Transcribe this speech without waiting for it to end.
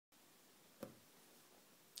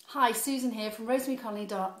Hi, Susan here from Rosemary Colony,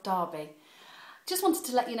 Derby. Just wanted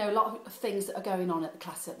to let you know a lot of things that are going on at the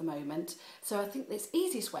class at the moment. So I think it's the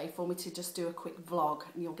easiest way for me to just do a quick vlog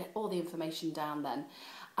and you'll get all the information down then.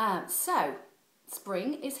 So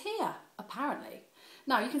spring is here, apparently.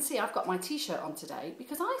 Now you can see I've got my t-shirt on today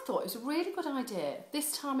because I thought it was a really good idea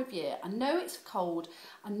this time of year. I know it's cold,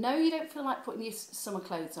 I know you don't feel like putting your summer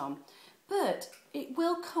clothes on, but it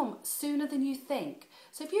will come sooner than you think.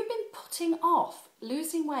 So if you've been putting off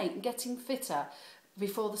losing weight and getting fitter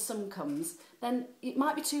before the sun comes, then it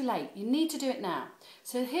might be too late. You need to do it now.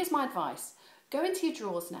 So here's my advice. Go into your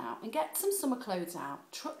drawers now and get some summer clothes out.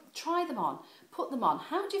 Try them on, put them on.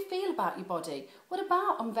 How do you feel about your body? What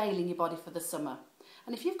about unveiling your body for the summer?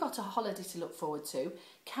 And if you've got a holiday to look forward to,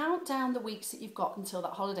 count down the weeks that you've got until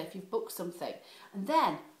that holiday if you've booked something. And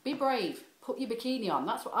then be brave, put your bikini on.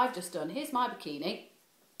 That's what I've just done. Here's my bikini,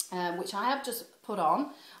 which I have just put on.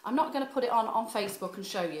 I'm not going to put it on Facebook and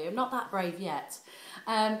show you. I'm not that brave yet.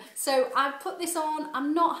 So I've put this on.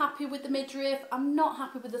 I'm not happy with the midriff. I'm not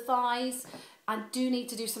happy with the thighs. I do need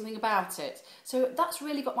to do something about it. So that's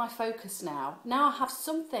really got my focus now. Now I have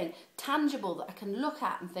something tangible that I can look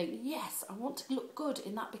at and think, yes, I want to look good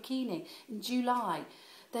in that bikini in July.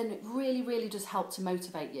 Then it really, really does help to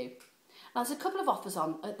motivate you. Now, there's a couple of offers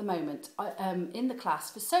on at the moment in the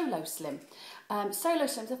class for Solo Slim. Solo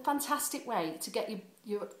Slim is a fantastic way to get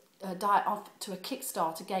your diet off to a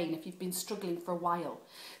kickstart again if you've been struggling for a while.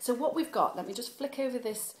 So what we've got, let me just flick over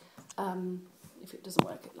this. If it doesn't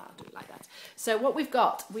work, I'll do it like that. So what we've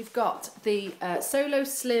got the Solo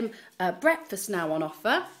Slim breakfast now on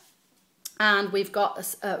offer. And we've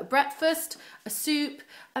got a breakfast, a soup,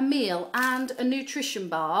 a meal and a nutrition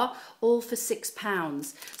bar, all for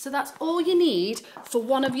 £6. So that's all you need for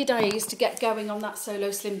one of your days to get going on that Solo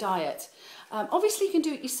Slim diet. Obviously you can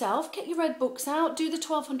do it yourself, get your red books out, do the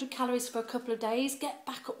 1200 calories for a couple of days, get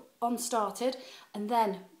back on started, and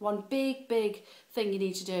then one big thing you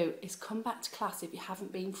need to do is come back to class if you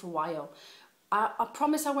haven't been for a while. I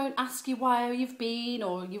promise I won't ask you why you've been,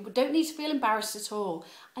 or you don't need to feel embarrassed at all.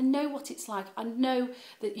 I know what it's like. I know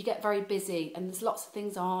that you get very busy and there's lots of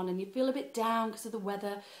things on and you feel a bit down because of the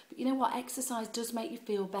weather. But you know what? Exercise does make you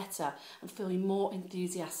feel better and feel more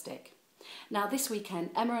enthusiastic. Now this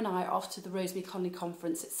weekend, Emma and I are off to the Rosemary Colony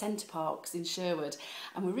Conference at Center Parcs in Sherwood,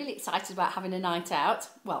 and we're really excited about having a night out.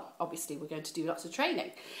 Well, obviously we're going to do lots of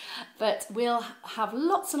training, but we'll have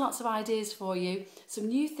lots and lots of ideas for you, some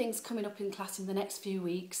new things coming up in class in the next few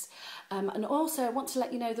weeks, and also I want to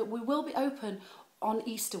let you know that we will be open on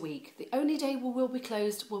Easter week. The only day we will be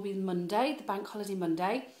closed will be Monday, the bank holiday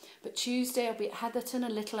Monday, but Tuesday I'll be at Heatherton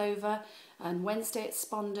and Littleover, and Wednesday at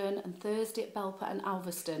Spondon, and Thursday at Belper and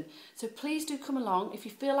Alveston. So please do come along. If you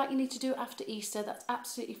feel like you need to do it after Easter, that's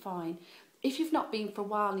absolutely fine. If you've not been for a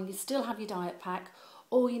while and you still have your diet pack,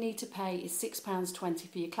 all you need to pay is £6.20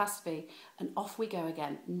 for your class fee, and off we go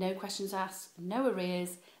again. No questions asked, no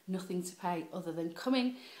arrears, nothing to pay other than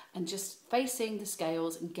coming and just facing the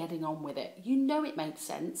scales and getting on with it. You know it makes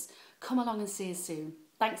sense. Come along and see us soon.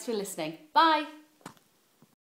 Thanks for listening. Bye.